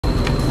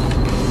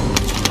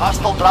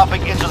Hostile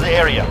dropping into the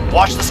area.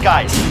 Watch the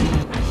skies.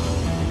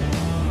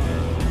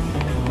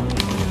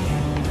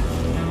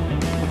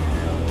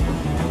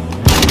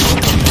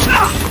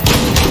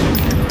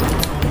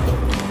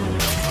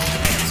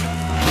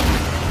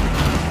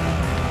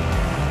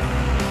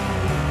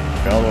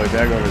 All the way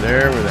back over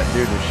there where that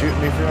dude was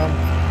shooting me from.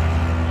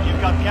 You've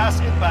got gas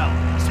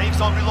inbound. Safe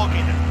zone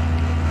relocated.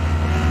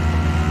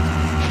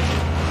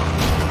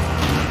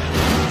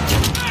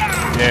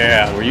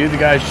 Yeah, were you the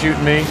guy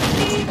shooting me?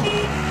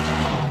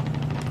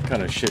 What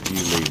kind of shit do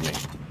you leave me?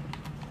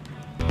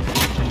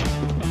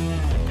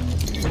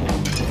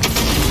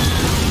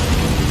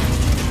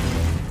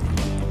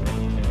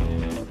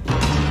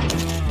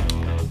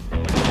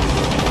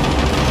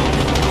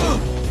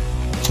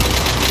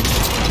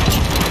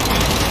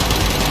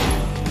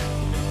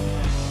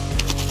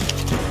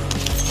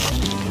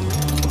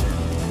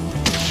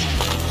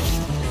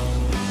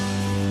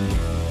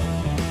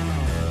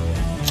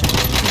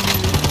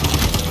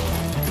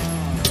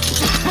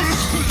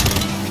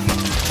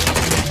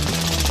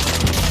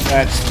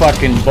 That's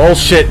fucking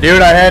bullshit,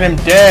 dude. I had him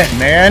dead,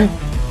 man.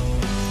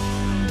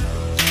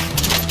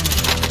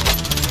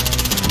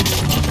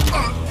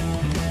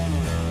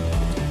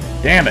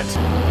 Damn it.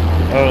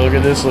 Oh, look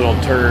at this little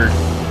turd.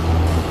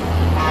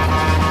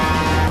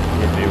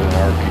 Hit me with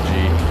an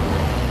RPG.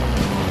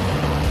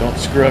 Don't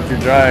screw up your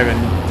driving.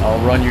 I'll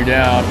run you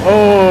down.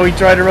 Oh, he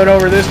tried to run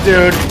over this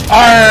dude.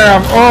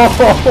 Oh!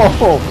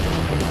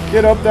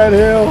 Get up that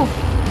hill.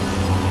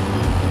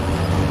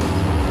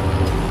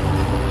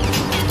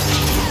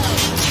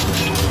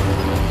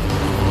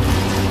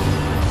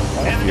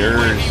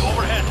 Yours.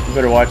 You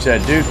better watch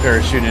that dude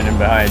parachuting in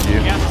behind you.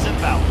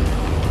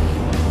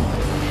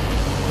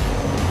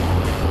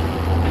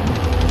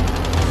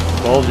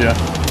 Told ya.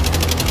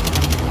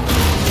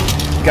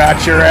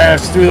 Got your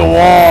ass through the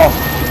wall.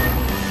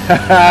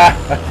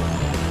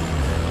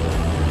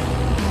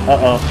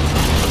 Uh-oh.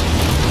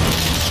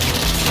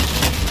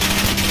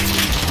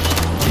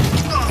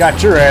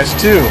 Got your ass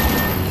too.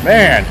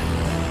 Man.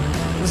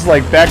 This is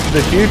like Back to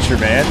the Future,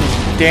 man.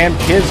 These damn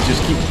kids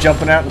just keep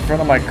jumping out in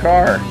front of my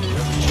car.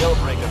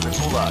 Jailbreaker for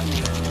Gulag.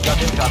 Got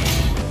incoming.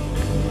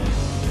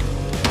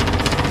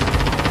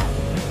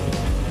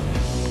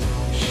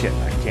 Shit,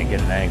 I can't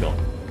get an angle.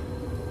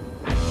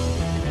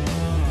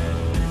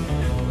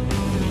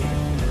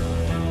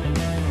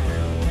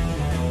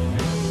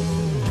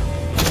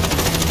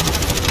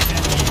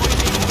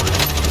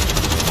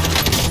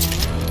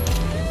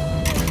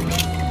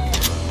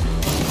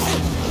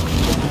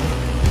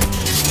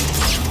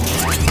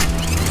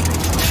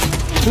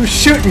 Who's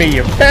shooting me,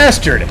 you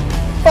bastard?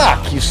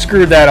 Fuck, you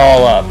screwed that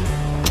all up.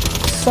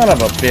 Son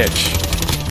of a bitch.